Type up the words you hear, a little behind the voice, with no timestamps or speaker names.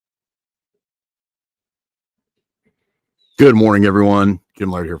Good morning, everyone. Jim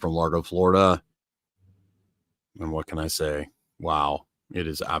Laird here from Largo, Florida. And what can I say? Wow, it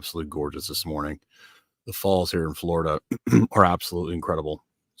is absolutely gorgeous this morning. The falls here in Florida are absolutely incredible.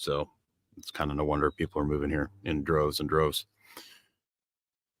 So it's kind of no wonder people are moving here in droves and droves.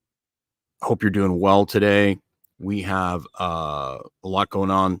 I hope you're doing well today. We have a lot going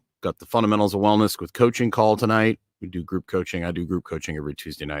on. Got the Fundamentals of Wellness with coaching call tonight. We do group coaching. I do group coaching every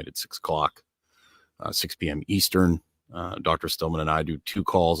Tuesday night at 6 o'clock, 6 p.m. Eastern. Dr. Stillman and I do 2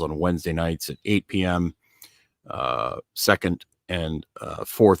 calls on Wednesday nights at 8 p.m., second and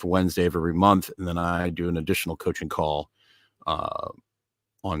fourth Wednesday of every month. And then I do an additional coaching call on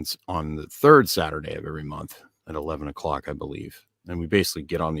the third Saturday of every month at 11 o'clock, I believe. And we basically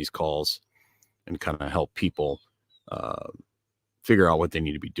get on these calls and kind of help people figure out what they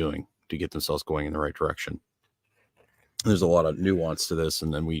need to be doing to get themselves going in the right direction. There's a lot of nuance to this,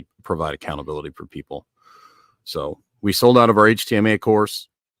 and then we provide accountability for people. So we sold out of our HTMA course.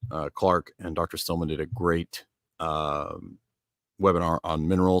 Clark and Dr. Stillman did a great webinar on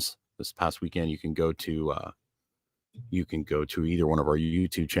minerals this past weekend. You can go to either one of our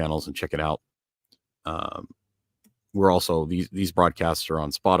YouTube channels and check it out. We're also these broadcasts are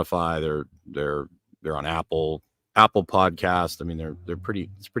on Spotify. They're on Apple Podcast. I mean,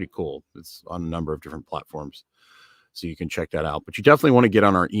 it's pretty cool. It's on a number of different platforms, so you can check that out. But you definitely want to get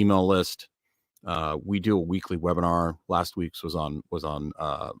on our email list. We do a weekly webinar. Last week's was on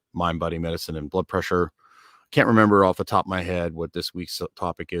mind, body, medicine, and blood pressure. Can't remember off the top of my head what this week's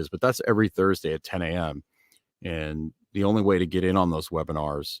topic is, but that's every Thursday at 10 a.m. And the only way to get in on those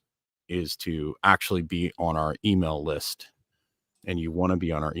webinars is to actually be on our email list. And you want to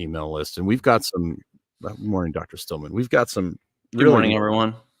be on our email list. And we've got some, good morning, Dr. Stillman. We've got some good morning,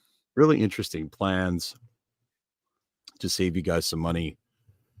 everyone. Really interesting plans to save you guys some money.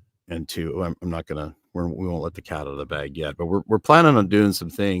 And we won't let the cat out of the bag yet, but we're planning on doing some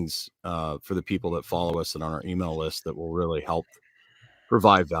things for the people that follow us and on our email list that will really help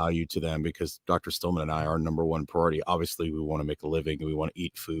provide value to them, because Dr. Stillman and I, our number one priority, obviously we want to make a living and we want to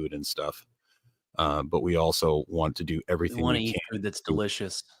eat food and stuff. But we also want to do everything we want to eat food that's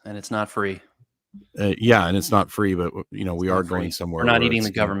delicious, and it's not free. Yeah. And it's not free, but we are going somewhere. We're not eating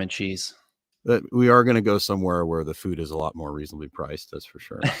the government cheese. We are going to go somewhere where the food is a lot more reasonably priced, that's for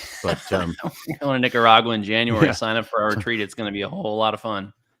sure. But going to Nicaragua in January. Yeah. Sign up for our retreat. It's going to be a whole lot of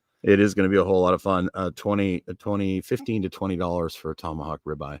fun. It is going to be a whole lot of fun. $15 to $20 for a tomahawk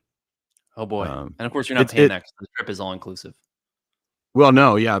ribeye. Oh boy! And of course, you're not paying that because the trip is all inclusive. Well,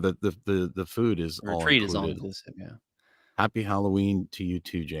 no, yeah, the food is the retreat is all inclusive. Yeah. Happy Halloween to you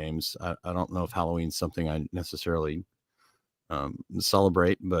too, James. I don't know if Halloween's something I necessarily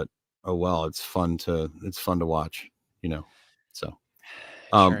celebrate, but oh well, it's fun to watch, So,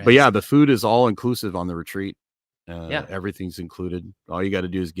 but yeah, the food is all inclusive on the retreat. Everything's included. All you got to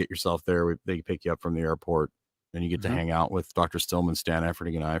do is get yourself there. They pick you up from the airport, and you get to hang out with Dr. Stillman, Stan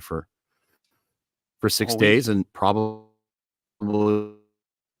Efferding, and I for 6 days, and probably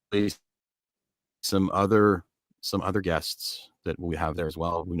some other guests that we have there as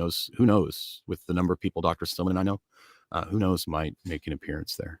well. Who knows with the number of people Dr. Stillman and I know, who knows might make an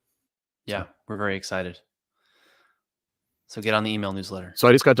appearance there. Yeah, we're very excited. So get on the email newsletter. So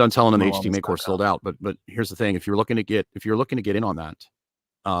I just got done telling them the HTMA course sold out, but here's the thing: if you're looking to get in on that,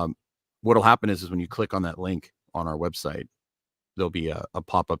 what'll happen is when you click on that link on our website, there'll be a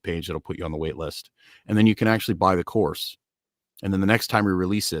pop-up page that'll put you on the wait list, and then you can actually buy the course. And then the next time we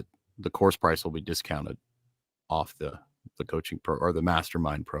release it, the course price will be discounted off the coaching or the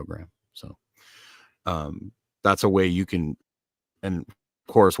mastermind program. So that's a way you can. And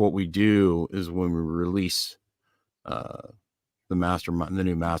of course, what we do is when we release the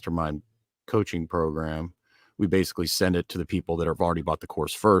new mastermind coaching program, we basically send it to the people that have already bought the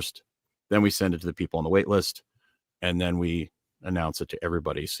course first. Then we send it to the people on the wait list, and then we announce it to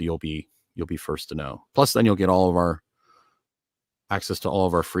everybody. So you'll be first to know. Plus, then you'll get all of our access to all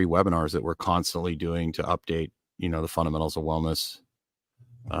of our free webinars that we're constantly doing to update, the Fundamentals of Wellness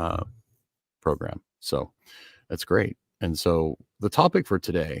program. So that's great. And so the topic for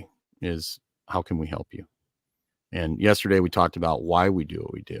today is, how can we help you? And yesterday we talked about why we do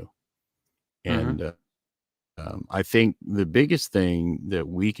what we do. And I think the biggest thing that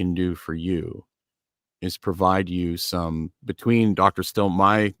we can do for you is provide you some, between Dr. Stillman,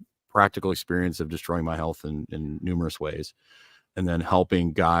 my practical experience of destroying my health in numerous ways, and then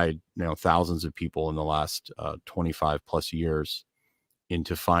helping guide thousands of people in the last 25 plus years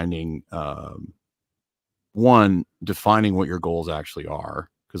into finding defining what your goals actually are,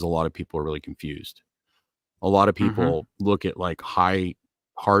 because a lot of people are really confused. A lot of people look at like high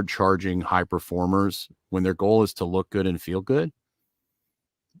hard charging high performers, when their goal is to look good and feel good,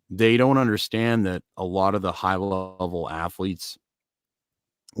 they don't understand that a lot of the high level athletes,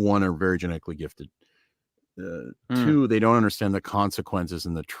 one, are very genetically gifted. Two, they don't understand the consequences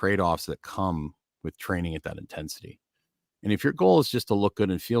and the trade-offs that come with training at that intensity. And if your goal is just to look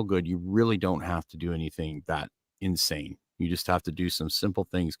good and feel good, you really don't have to do anything that insane. You just have to do some simple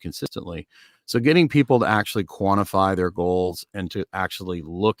things consistently. So getting people to actually quantify their goals and to actually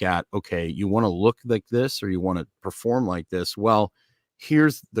look at, okay, you want to look like this or you want to perform like this. Well,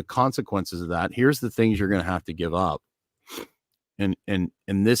 here's the consequences of that. Here's the things you're going to have to give up. And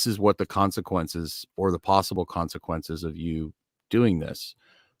this is what the consequences or the possible consequences of you doing this.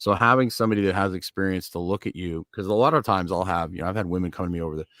 So having somebody that has experience to look at you, because a lot of times I've had women come to me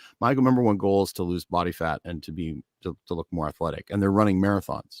over my number one goal is to lose body fat and to look more athletic. And they're running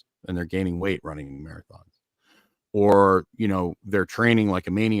marathons and they're gaining weight running marathons. Or, they're training like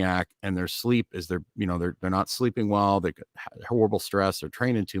a maniac and their sleep is they're not sleeping well. They got horrible stress. They're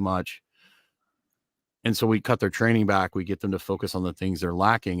training too much. And so we cut their training back. We get them to focus on the things they're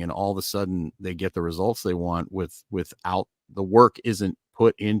lacking. And all of a sudden they get the results they want without the work isn't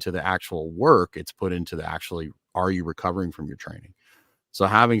put into the actual work. It's put into the actually, are you recovering from your training? So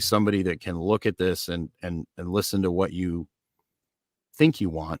having somebody that can look at this and listen to what you think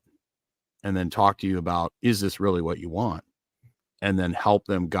you want and then talk to you about, is this really what you want? And then help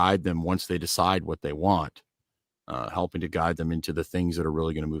them guide them once they decide what they want, helping to guide them into the things that are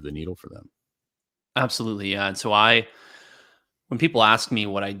really going to move the needle for them. Absolutely. Yeah. And so when people ask me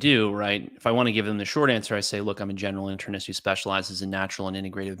what I do, right, if I want to give them the short answer, I say, look, I'm a general internist who specializes in natural and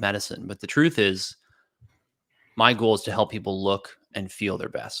integrative medicine. But the truth is, my goal is to help people look and feel their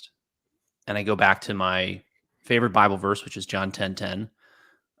best. And I go back to my favorite Bible verse, which is John 10:10.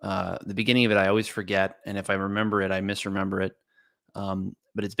 The beginning of it, I always forget. And if I remember it, I misremember it.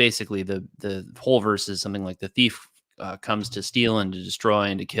 But it's basically the whole verse is something like the thief comes to steal and to destroy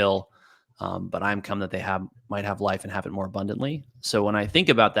and to kill. But I'm come that they might have life and have it more abundantly. So when I think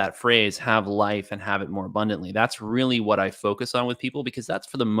about that phrase, have life and have it more abundantly, that's really what I focus on with people, because that's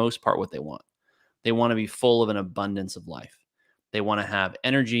for the most part what they want. They want to be full of an abundance of life. They want to have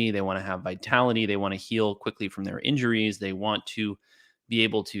energy. They want to have vitality. They want to heal quickly from their injuries. They want to be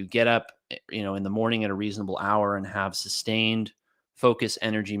able to get up, in the morning at a reasonable hour and have sustained focus,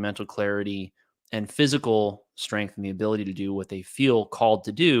 energy, mental clarity, and physical strength, and the ability to do what they feel called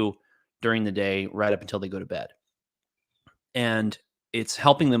to do during the day, right up until they go to bed. And it's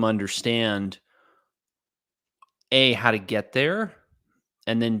helping them understand, A, how to get there,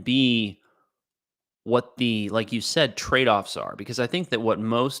 and then B, what the, like you said, trade-offs are. Because I think that what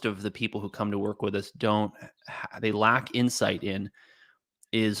most of the people who come to work with us they lack insight in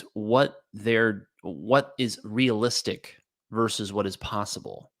is what is realistic versus what is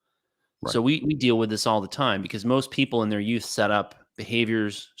possible. Right. So we deal with this all the time, because most people in their youth set up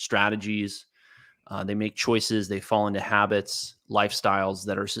behaviors, strategies, they make choices, they fall into habits, lifestyles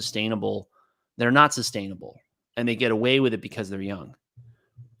that are sustainable. They're not sustainable, and they get away with it because they're young.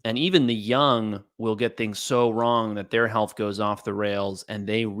 And even the young will get things so wrong that their health goes off the rails, and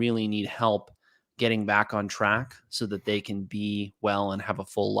they really need help getting back on track so that they can be well and have a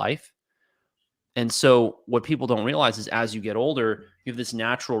full life. And so what people don't realize is, as you get older, you have this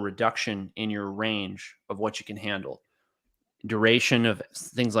natural reduction in your range of what you can handle. Duration of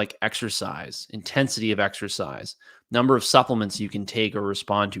things like exercise, intensity of exercise, number of supplements you can take or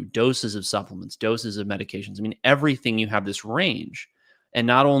respond to, doses of supplements, doses of medications. I mean, everything, you have this range. And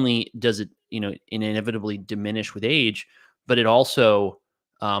not only does it, inevitably diminish with age, but it also,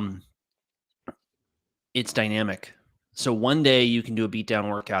 it's dynamic. So one day you can do a beatdown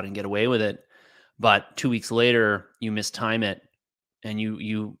workout and get away with it, but 2 weeks later you mistime it and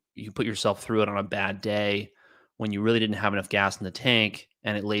you put yourself through it on a bad day when you really didn't have enough gas in the tank,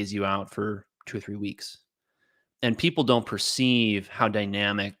 and it lays you out for 2 or 3 weeks. And people don't perceive how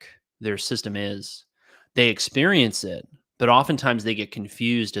dynamic their system is. They experience it, but oftentimes they get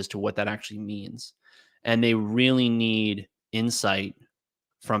confused as to what that actually means. And they really need insight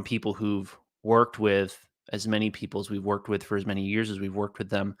from people who've worked with as many people as we've worked with for as many years as we've worked with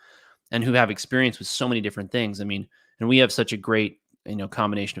them, and who have experience with so many different things. I mean, and we have such a great,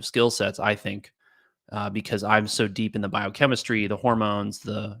 combination of skill sets, I think, because I'm so deep in the biochemistry, the hormones,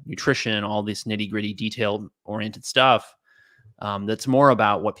 the nutrition, all this nitty gritty, detail oriented stuff. That's more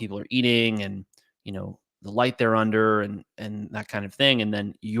about what people are eating and, the light they're under and that kind of thing. And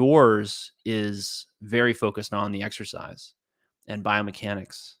then yours is very focused on the exercise and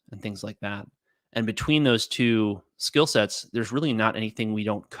biomechanics and things like that. And between those two skill sets, there's really not anything we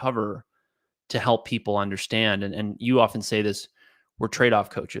don't cover to help people understand. And you often say this, We're trade-off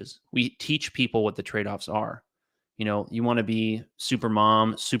coaches. We teach people what the trade-offs are. You want to be super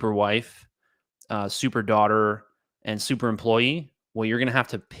mom, super wife, super daughter, and super employee. Well, you're going to have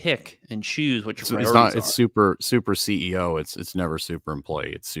to pick and choose what your priorities It's are. super CEO. It's never super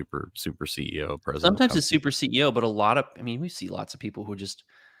employee. It's super CEO, president of Sometimes it's company. super CEO, but we see lots of people who just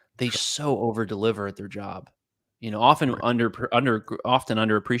they so over deliver at their job. Often Right. often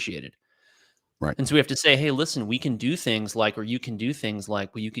underappreciated. Right. And so we have to say, hey, listen, we can do things like, or you can do things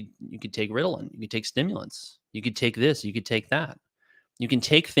like, well, you could take Ritalin, you could take stimulants, you could take this, you could take that. You can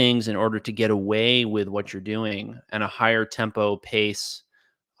take things in order to get away with what you're doing and a higher tempo, pace,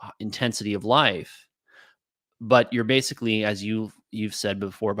 intensity of life. But you're basically, as you've said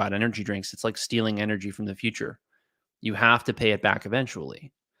before about energy drinks, it's like stealing energy from the future. You have to pay it back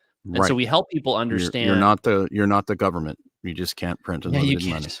eventually. And so Right. we help people You're understand. not the government. You just can't print Yeah, you unlimited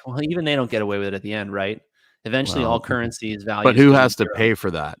can't money. just, well, even they don't get away with it at the end, right? Eventually, all Well, currency's but values who go to has to zero. pay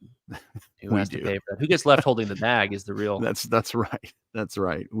for that? Who We has to do. pay for that? Who gets left holding the bag is the real. That's right. That's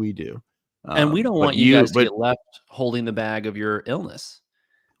right. We do. And we don't But want you guys to but get left holding the bag of your illness,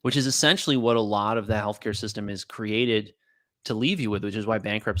 which is essentially what a lot of the healthcare system is created to leave you with, which is why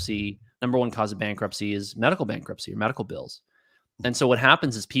bankruptcy, number one cause of bankruptcy is medical bankruptcy or medical bills. And so what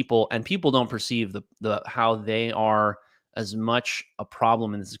happens is people don't perceive the how they are as much a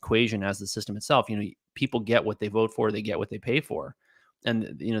problem in this equation as the system itself. People get what they vote for, they get what they pay for. And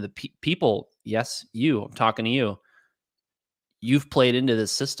the people, yes, I'm talking to you, you've played into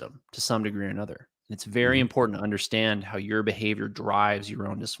this system to some degree or another. And it's very Mhm. important to understand how your behavior drives your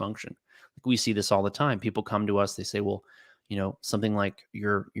own dysfunction. Like we see this all the time. People come to us, they say, well, something like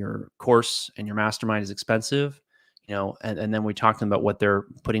your course and your mastermind is expensive, and then we talk to them about what they're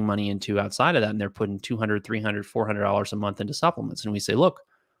putting money into outside of that. And they're putting $200, $300, $400 a month into supplements. And we say, look,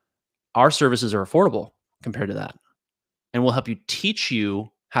 our services are affordable compared to that. And we'll help you teach you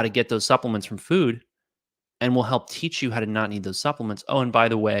how to get those supplements from food, and we'll help teach you how to not need those supplements. Oh, and by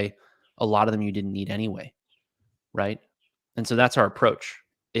the way, a lot of them you didn't need anyway, right? And so that's our approach.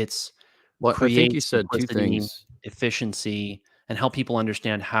 It's Well, I think create you said two simplicity, things. efficiency, and help people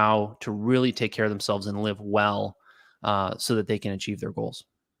understand how to really take care of themselves and live well, so that they can achieve their goals.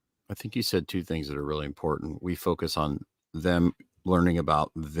 I think you said two things that are really important. We focus on them learning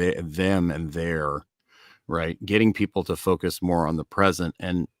about them and their, right? Getting people to focus more on the present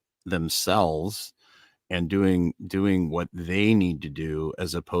and themselves and doing what they need to do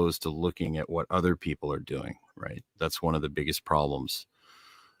as opposed to looking at what other people are doing, right? That's one of the biggest problems.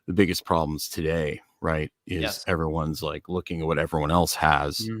 The biggest problems today, right, is Yes. everyone's like looking at what everyone else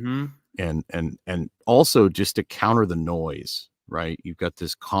has, Hmm. and also just to counter the noise, right? You've got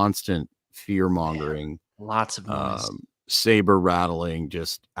this constant fear mongering, Lots of noise. saber rattling,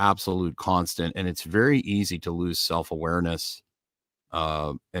 just absolute constant, and it's very easy to lose self-awareness,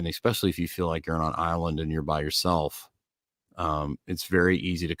 and especially if you feel like you're on an island and you're by yourself. It's very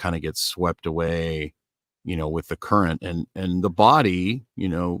easy to kind of get swept away, with the current, and the body,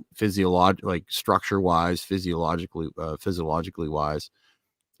 like structure wise, physiologically wise,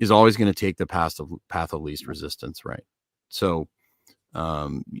 is always going to take the path of least resistance, right? So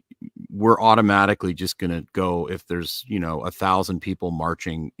we're automatically just going to go, if there's 1,000 people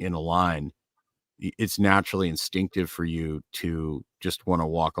marching in a line, it's naturally instinctive for you to just want to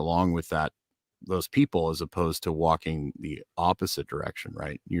walk along with those people, as opposed to walking the opposite direction,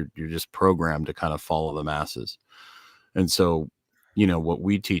 right? You're just programmed to kind of follow the masses. And so, what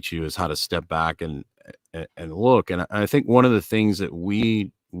we teach you is how to step back and look. And I think one of the things that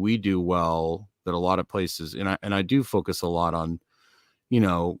we do well, that a lot of places, and I do focus a lot on, you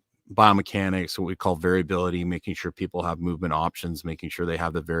know, biomechanics, what we call variability, making sure people have movement options, making sure they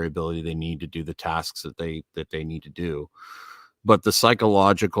have the variability they need to do the tasks that they need to do. But the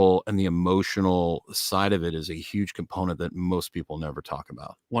psychological and the emotional side of it is a huge component that most people never talk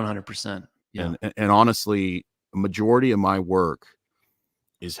about. 100%. Yeah. And honestly, a majority of my work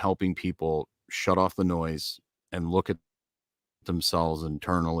is helping people shut off the noise and look at themselves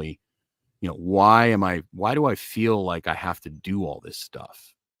internally. Why do I feel like I have to do all this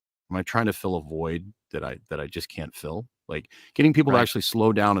stuff? Am I trying to fill a void that I just can't fill? Like, getting people to Right. actually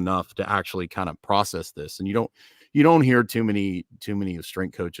slow down enough to actually kind of process this. And you don't hear too many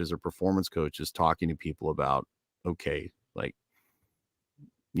strength coaches or performance coaches talking to people about, okay, like,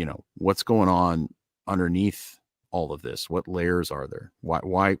 what's going on underneath all of this? What layers are there?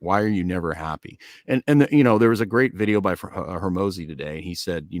 Why are you never happy? And there was a great video by Hermosi today. He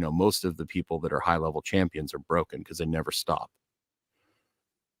said, most of the people that are high level champions are broken because they never stop.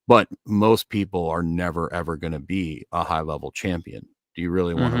 But most people are never ever going to be a high level champion. Do you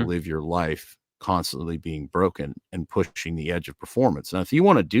really want to Hmm. live your life constantly being broken and pushing the edge of performance. Now, if you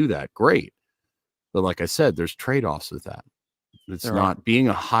want to do that, great. But like I said, there's trade-offs with that. It's There are. not being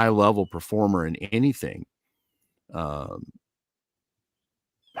a high-level performer in anything um,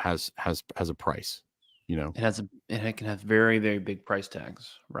 has a price, you know. It can have very, very big price tags,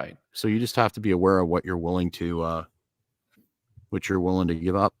 right? So you just have to be aware of what you're willing to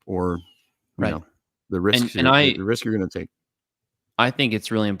give up, or you Right. know, the risks And the risk you're going to take. I think it's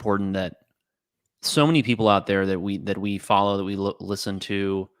really important that so many people out there that we follow, that we listen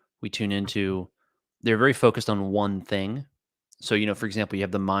to, we tune into, they're very focused on one thing. So, for example, you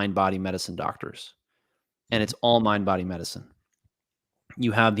have the mind body medicine doctors, and it's all mind body medicine.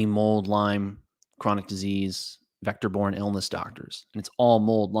 You have the mold, Lyme, chronic disease, vector borne illness doctors, and it's all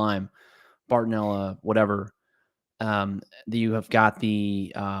mold, Lyme, Bartonella, whatever. You have got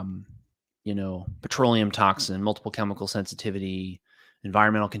the petroleum toxin, multiple chemical sensitivity,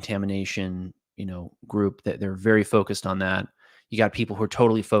 environmental contamination, group, that they're very focused on that. You got people who are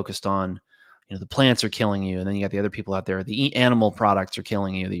totally focused on, the plants are killing you. And then you got the other people out there, the animal products are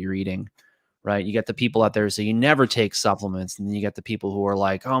killing you that you're eating, right? You got the people out there who say you never take supplements. And then you got the people who are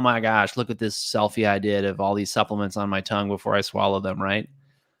like, oh my gosh, look at this selfie I did of all these supplements on my tongue before I swallow them, right?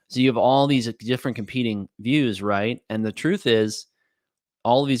 So you have all these different competing views, right? And the truth is,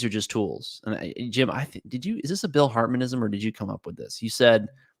 all of these are just tools. And Jim, is this a Bill Hartmanism, or did you come up with this? You said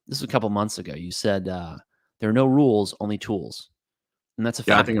this was a couple months ago. You said there are no rules, only tools, and that's a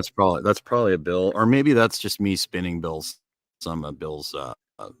Yeah, I fact. think that's probably a Bill, or maybe that's just me spinning some of Bill's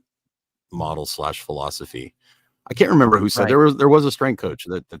model / philosophy. I can't remember who said. Right. There was a strength coach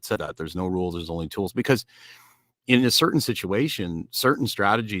that said that there's no rules, there's only tools, because in a certain situation, certain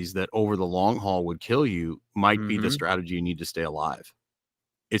strategies that over the long haul would kill you might be the strategy you need to stay alive.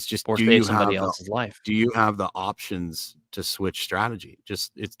 It's just, Or save somebody else's life. do you have the options to switch strategy?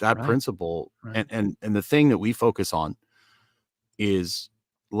 Just, it's that Right. principle. Right. And the thing that we focus on is,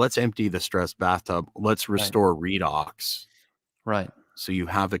 let's empty the stress bathtub. Let's restore redox. Right. So you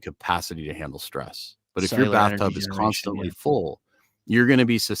have the capacity to handle stress. But if your Cellular energy bathtub is generation, constantly yeah. full, you're going to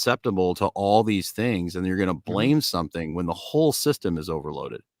be susceptible to all these things, and you're going to blame something when the whole system is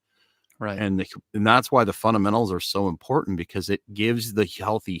overloaded. Right. And that's why the fundamentals are so important, because it gives the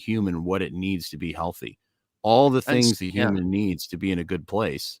healthy human what it needs to be healthy. All the things the human needs to be in a good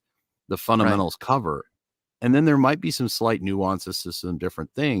place, the fundamentals cover. And then there might be some slight nuances to some different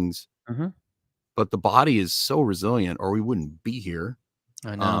things, but the body is so resilient, or we wouldn't be here.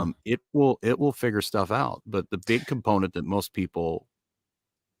 I know. It will figure stuff out. But the big component that most people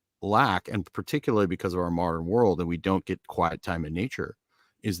lack, and particularly because of our modern world, and we don't get quiet time in nature,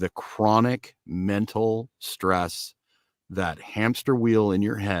 is the chronic mental stress, that hamster wheel in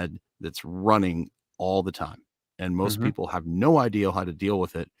your head that's running all the time. And most people have no idea how to deal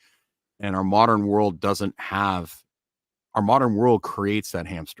with it. And our modern world creates that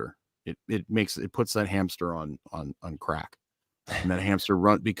hamster. It puts that hamster on crack. And that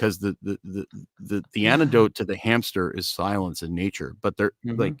hamster because the antidote to the hamster is silence in nature. But there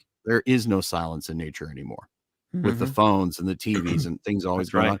is no silence in nature anymore. With the phones and the TVs and things always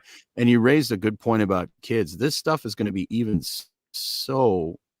going on. And you raised a good point about kids. This stuff is going to be even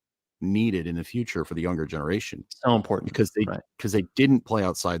so needed in the future for the younger generation. So important, because they didn't play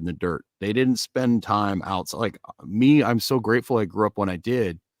outside in the dirt. They didn't spend time outside. Like me, I'm so grateful I grew up when I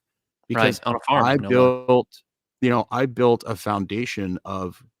did, because on a farm. I built a foundation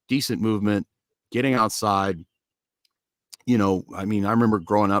of decent movement, getting outside. I remember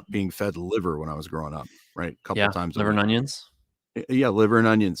growing up being fed liver when I was growing up, right? A couple times. Liver and onions. Yeah, liver and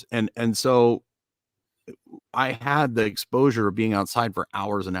onions. And so I had the exposure of being outside for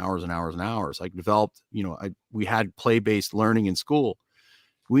hours and hours and hours and hours. I developed, we had play-based learning in school.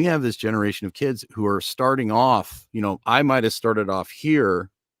 We have this generation of kids who are starting off, I might have started off here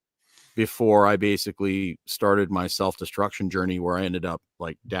before I basically started my self-destruction journey, where I ended up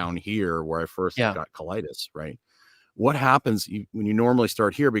like down here where I first got colitis, right? What happens when you normally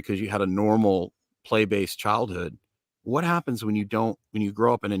start here because you had a normal play-based childhood? What happens when you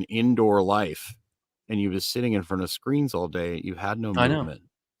grow up in an indoor life and you was sitting in front of screens all day? You had no movement.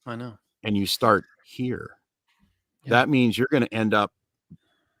 I know. And you start here. Yeah. That means you're going to end up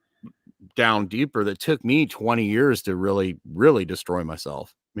down deeper. That took me 20 years to really, really destroy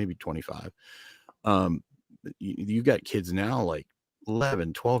myself. Maybe 25. You got kids now like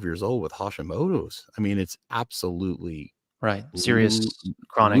 11, 12 years old with Hashimoto's. I mean, it's absolutely serious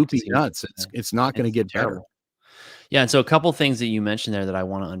chronic disease. Nuts. It's not going to get better. Yeah. And so a couple things that you mentioned there that I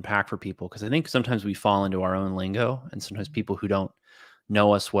want to unpack for people, because I think sometimes we fall into our own lingo, and sometimes people who don't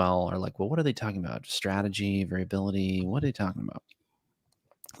know us well are like, well, what are they talking about? Strategy, variability. What are they talking about?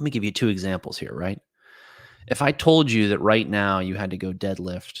 Let me give you 2 examples here, right? If I told you that right now you had to go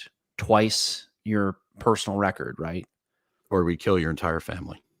deadlift twice your personal record, right? Or we kill your entire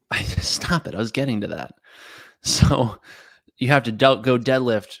family. Stop it. I was getting to that. So you have to go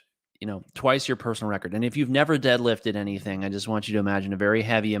deadlift, twice your personal record. And if you've never deadlifted anything, I just want you to imagine a very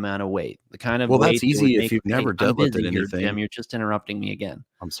heavy amount of weight, the kind of Well, that's weight that would easy if make, you've hey, never I'm busy deadlifted here, Jim. anything. You're just interrupting me again.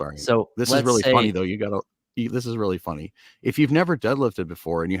 I'm sorry. So This is really funny though. This is really funny. If you've never deadlifted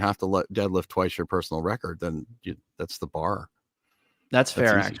before and you have to deadlift twice your personal record, then that's the bar. That's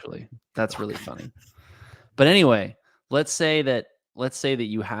fair, actually. That's really funny. But anyway, let's say that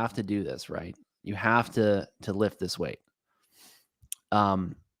you have to do this, right? You have to lift this weight. Now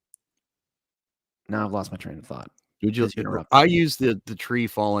I've lost my train of thought. I use the tree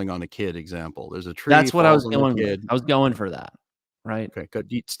falling on a kid example. There's a tree. That's what I was going with. I was going for that, right? Okay, good.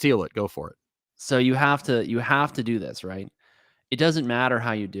 You steal it. Go for it. So you have to do this, right? It doesn't matter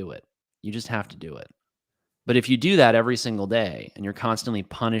how you do it. You just have to do it. But if you do that every single day and you're constantly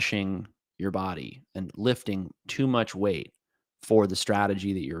punishing your body and lifting too much weight for the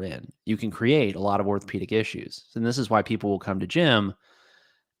strategy that you're in, you can create a lot of orthopedic issues. And this is why people will come to Jim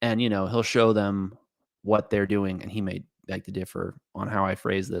and, he'll show them what they're doing. And he may beg to differ on how I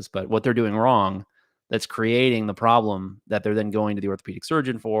phrase this, but what they're doing wrong that's creating the problem that they're then going to the orthopedic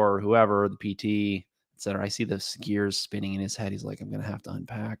surgeon for, or whoever, the PT, et cetera. I see the gears spinning in his head. He's like, I'm going to have to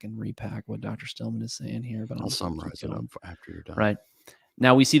unpack and repack what Dr. Stillman is saying here, but I'll summarize it up after you're done. Right.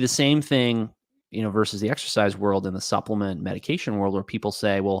 Now we see the same thing, versus the exercise world and the supplement medication world, where people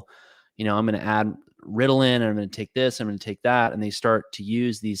say, well, I'm going to add Ritalin and I'm going to take this, I'm going to take that. And they start to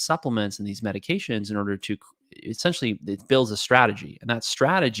use these supplements and these medications in order to essentially, it builds a strategy. And that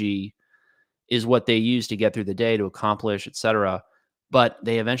strategy is what they use to get through the day, to accomplish, et cetera. But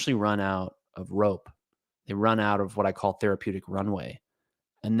they eventually run out of rope. They run out of what I call therapeutic runway.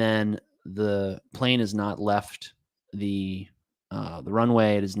 And then the plane has not left the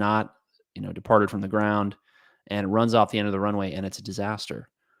runway. It is not, departed from the ground, and it runs off the end of the runway, and it's a disaster.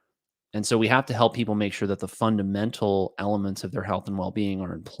 And so we have to help people make sure that the fundamental elements of their health and well-being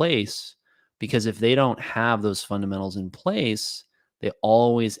are in place, because if they don't have those fundamentals in place, they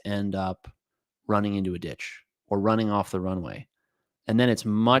always end up running into a ditch or running off the runway. And then it's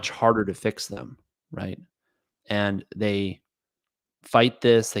much harder to fix them, right? And they fight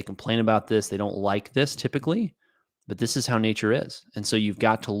this, they complain about this, they don't like this typically, but this is how nature is. And so you've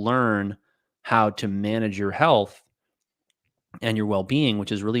got to learn how to manage your health and your well-being,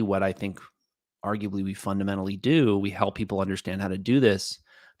 which is really what I think arguably we fundamentally do. We help people understand how to do this.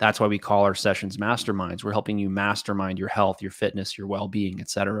 That's why we call our sessions masterminds. We're helping you mastermind your health, your fitness, your well-being, et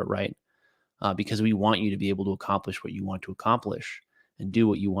cetera, right? Because we want you to be able to accomplish what you want to accomplish and do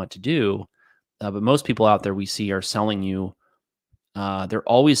what you want to do. But most people out there we see are selling you, they're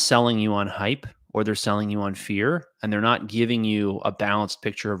always selling you on hype, or they're selling you on fear, and they're not giving you a balanced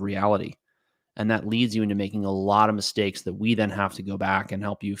picture of reality. And that leads you into making a lot of mistakes that we then have to go back and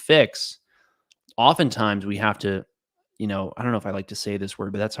help you fix. Oftentimes we have to, I don't know if I like to say this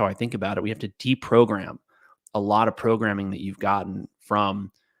word, but that's how I think about it. We have to deprogram a lot of programming that you've gotten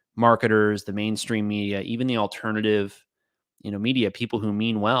from marketers, the mainstream media, even the alternative, media, people who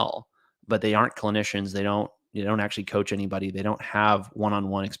mean well, but they aren't clinicians. They don't actually coach anybody. They don't have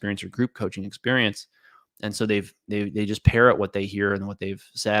one-on-one experience or group coaching experience. And so they just parrot what they hear and what they've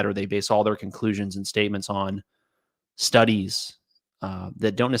said, or they base all their conclusions and statements on studies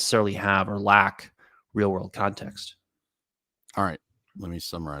that don't necessarily have or lack real world context. All right, let me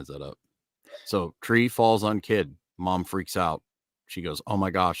summarize that up. So tree falls on kid, mom freaks out. She goes, oh my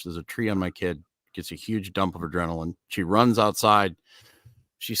gosh, there's a tree on my kid. Gets a huge dump of adrenaline. She runs outside.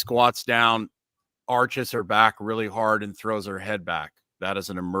 She squats down, arches her back really hard, and throws her head back. That is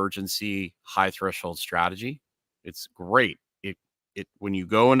an emergency high threshold strategy. It's great. When you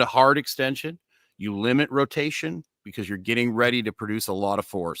go into hard extension, you limit rotation because you're getting ready to produce a lot of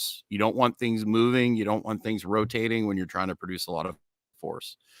force. You don't want things moving. You don't want things rotating when you're trying to produce a lot of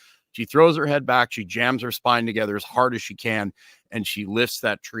force. She throws her head back. She jams her spine together as hard as she can, and she lifts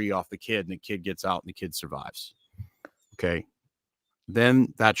that tree off the kid, and the kid gets out, and the kid survives. Okay.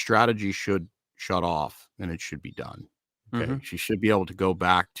 Then that strategy should shut off, and it should be done. Okay. Mm-hmm. She should be able to go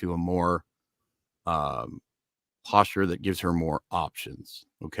back to a more posture that gives her more options.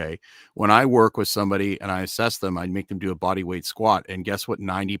 Okay. When I work with somebody and I assess them, I make them do a body weight squat. And guess what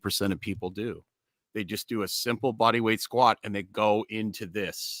 90% of people do? They just do a simple body weight squat and they go into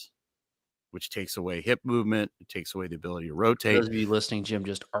this, which takes away hip movement. It takes away the ability to rotate. For those of you listening, Jim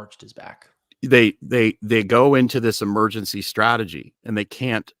just arched his back. They go into this emergency strategy and they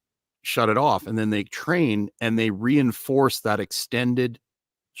can't shut it off. And then they train and they reinforce that extended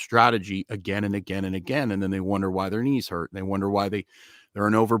strategy again and again and again. And then they wonder why their knees hurt. And they wonder why they're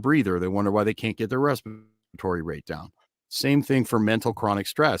an overbreather. They wonder why they can't get their respiratory rate down. Same thing for mental chronic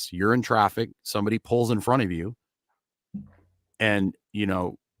stress. You're in traffic, somebody pulls in front of you and,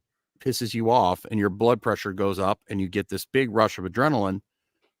 pisses you off, and your blood pressure goes up and you get this big rush of adrenaline.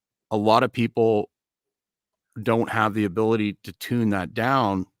 A lot of people don't have the ability to tune that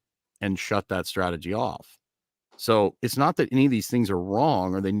down and shut that strategy off. So it's not that any of these things are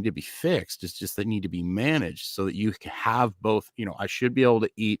wrong or they need to be fixed. It's just they need to be managed so that you can have both. I should be able to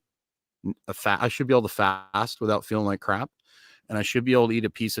eat I should be able to fast without feeling like crap. And I should be able to eat a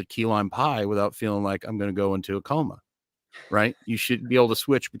piece of key lime pie without feeling like I'm going to go into a coma, right? You should be able to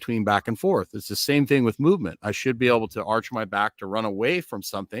switch between back and forth. It's the same thing with movement. I should be able to arch my back to run away from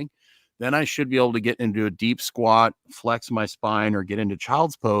something. Then I should be able to get into a deep squat, flex my spine, or get into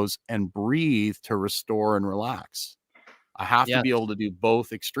child's pose and breathe to restore and relax. I have to be able to do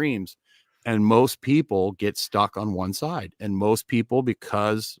both extremes. And most people get stuck on one side. And most people,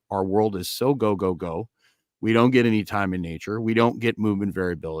 because our world is so go, go, go, we don't get any time in nature. We don't get movement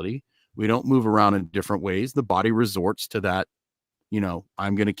variability. We don't move around in different ways. The body resorts to that,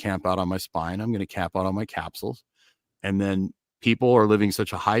 I'm going to camp out on my spine. I'm going to camp out on my capsules. And then people are living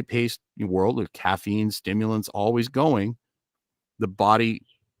such a high-paced world with caffeine, stimulants, always going. The body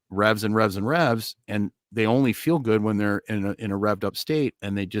revs and revs and revs, and they only feel good when they're in a revved up state,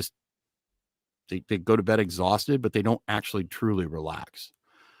 and they go to bed exhausted, but they don't actually truly relax.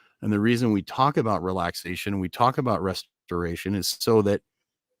 And the reason we talk about relaxation, we talk about restoration, is so that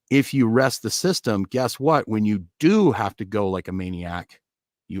if you rest the system, guess what? When you do have to go like a maniac,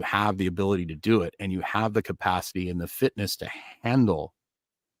 you have the ability to do it, and you have the capacity and the fitness to handle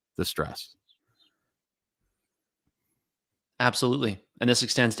the stress. Absolutely. And this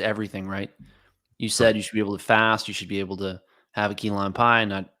extends to everything, right? You said you should be able to fast. You should be able to have a key lime pie.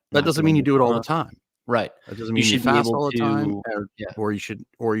 That doesn't mean you do it all the time. Right. That doesn't mean you should be fast able all the time, Yeah. or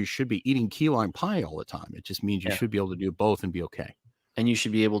you should be eating key lime pie all the time. It just means you should be able to do both and be okay. And you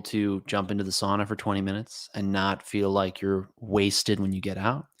should be able to jump into the sauna for 20 minutes and not feel like you're wasted when you get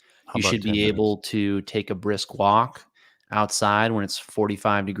out. You should be able to take a brisk walk outside when it's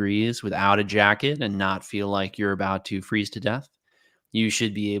 45 degrees without a jacket and not feel like you're about to freeze to death. You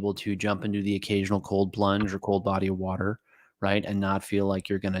should be able to jump into the occasional cold plunge or cold body of water, right? And not feel like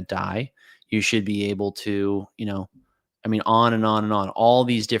you're going to die. You should be able to, on and on and on, all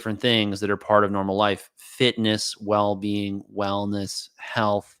these different things that are part of normal life, fitness, well-being, wellness,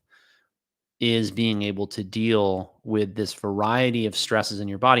 health, is being able to deal with this variety of stresses in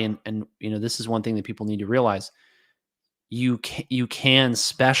your body. And this is one thing that people need to realize. You can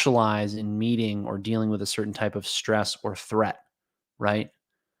specialize in meeting or dealing with a certain type of stress or threat, right?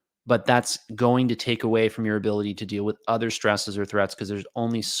 But that's going to take away from your ability to deal with other stresses or threats because there's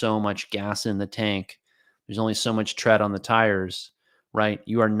only so much gas in the tank. There's only so much tread on the tires, right?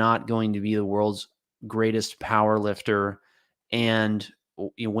 You are not going to be the world's greatest power lifter and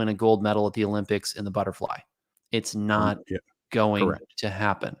you win a gold medal at the Olympics in the butterfly. It's not going to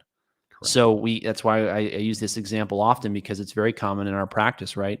happen. Correct. So that's why I use this example often because it's very common in our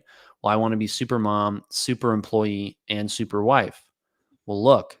practice, right? Well, I want to be super mom, super employee, and super wife. Well,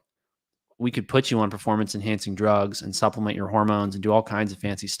 look, we could put you on performance enhancing drugs and supplement your hormones and do all kinds of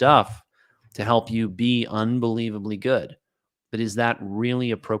fancy stuff to help you be unbelievably good. But is that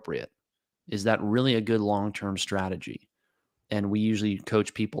really appropriate? Is that really a good long-term strategy? And we usually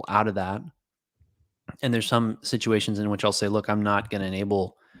coach people out of that. And there's some situations in which I'll say, look, I'm not going to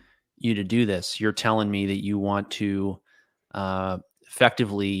enable you to do this. You're telling me that you want to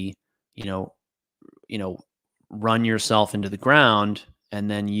effectively, run yourself into the ground and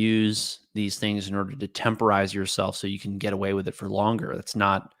then use these things in order to temporize yourself so you can get away with it for longer. That's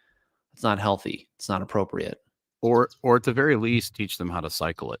not healthy. It's not appropriate. Or at the very least, teach them how to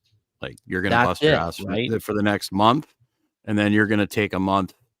cycle it. Like you're going to bust your ass for the next month, and then you're going to take a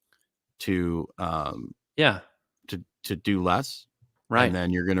month to to do less. Right. And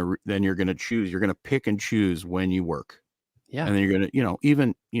then you're going to choose, you're going to pick and choose when you work. Yeah. And then you're going to,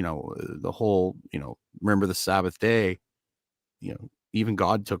 even, the whole, remember the Sabbath day, even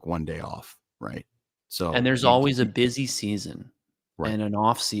God took one day off. Right. So, and there's always a busy season and an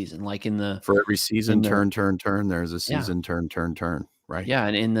off season, like for every season, turn. There's a season, turn. Right. Yeah.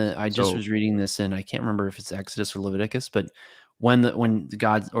 And I just was reading this and I can't remember if it's Exodus or Leviticus, but when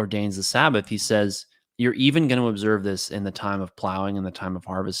God ordains the Sabbath, he says, you're even going to observe this in the time of plowing and the time of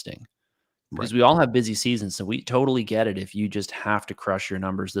harvesting. Because we all have busy seasons. So we totally get it if you just have to crush your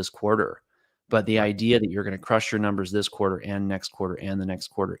numbers this quarter. But the idea that you're going to crush your numbers this quarter and next quarter and the next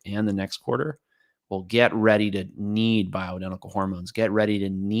quarter and the next quarter, Well, get ready to need bioidentical hormones. Get ready to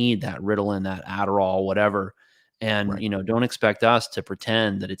need that Ritalin, that Adderall, whatever. And, Right. don't expect us to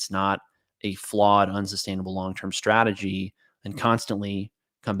pretend that it's not a flawed, unsustainable long-term strategy and constantly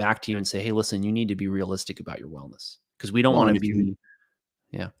come back to you and say, hey, listen, you need to be realistic about your wellness, because we don't Well, want and to if you be,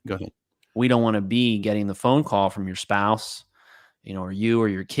 yeah, go ahead. we don't want to be getting the phone call from your spouse, or you or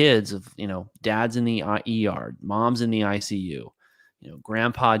your kids of, dad's in the ER, mom's in the ICU,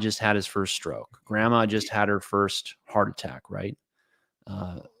 grandpa just had his first stroke, grandma just had her first heart attack, right?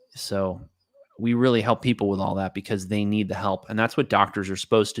 Uh, so we really help people with all that because they need the help. And that's what doctors are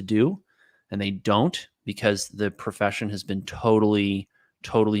supposed to do. And they don't, because the profession has been totally,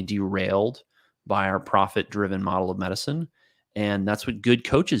 totally derailed by our profit driven model of medicine. And that's what good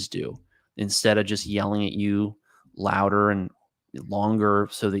coaches do, instead of just yelling at you louder and longer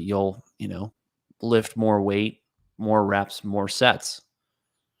so that you'll, lift more weight, more reps, more sets.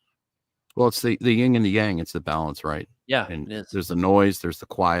 Well, it's the yin and the yang. It's the balance, right? Yeah, And it is. there's the noise, there's the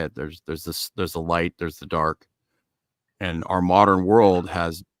quiet, there's the light, there's the dark. And our modern world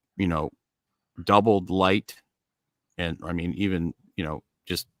has, doubled light, and I mean, even,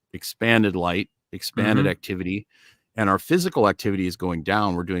 just expanded light, expanded Mm-hmm. activity, and our physical activity is going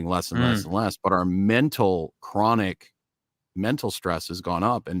down. We're doing less and less and less, but our chronic mental stress has gone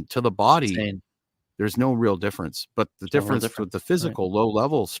up, and to the body, Insane. there's no real difference. But the No real difference with the difference. Right. physical low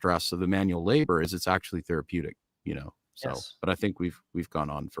level stress of the manual labor is it's actually therapeutic, So, Yes. but I think we've gone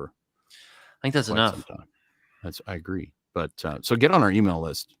on for I think that's quite some enough. time. I agree. But so get on our email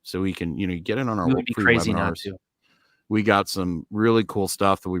list so we can, get in on our We would be free crazy not webinars. to. We got some really cool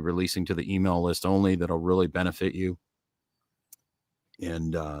stuff that we're releasing to the email list only that'll really benefit you.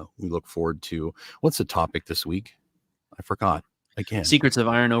 And we look forward to, what's the topic this week? I forgot again. Secrets of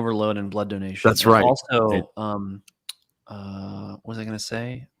iron overload and blood donation. That's And right. also, what was I going to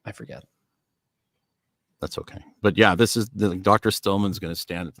say? I forget. That's okay. But yeah, this is Dr. Stillman's going to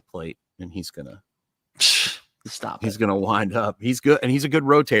stand at the plate, and he's going to Stop. He's going to wind up. He's good, and he's a good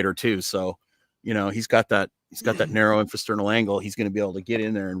rotator too. So, he's got that narrow infrasternal angle. He's going to be able to get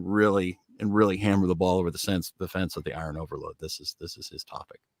in there and really hammer the ball over the fence with the iron overload. This is his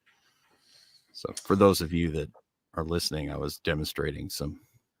topic. So, for those of you that are listening, I was demonstrating some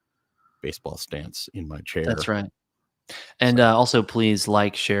baseball stance in my chair. That's right. And also, please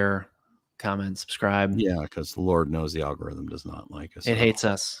like, share, comment, subscribe. Yeah, because the Lord knows the algorithm does not like us. It hates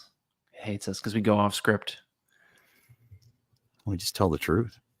us. It hates us because we go off script. We just tell the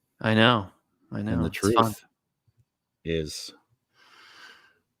truth. I know. And the It's truth fun. is,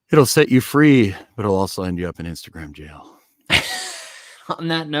 it'll set you free, but it'll also end you up in Instagram jail. On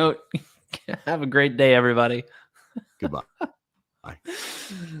that note, have a great day, everybody. Goodbye. Bye.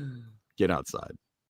 Get outside.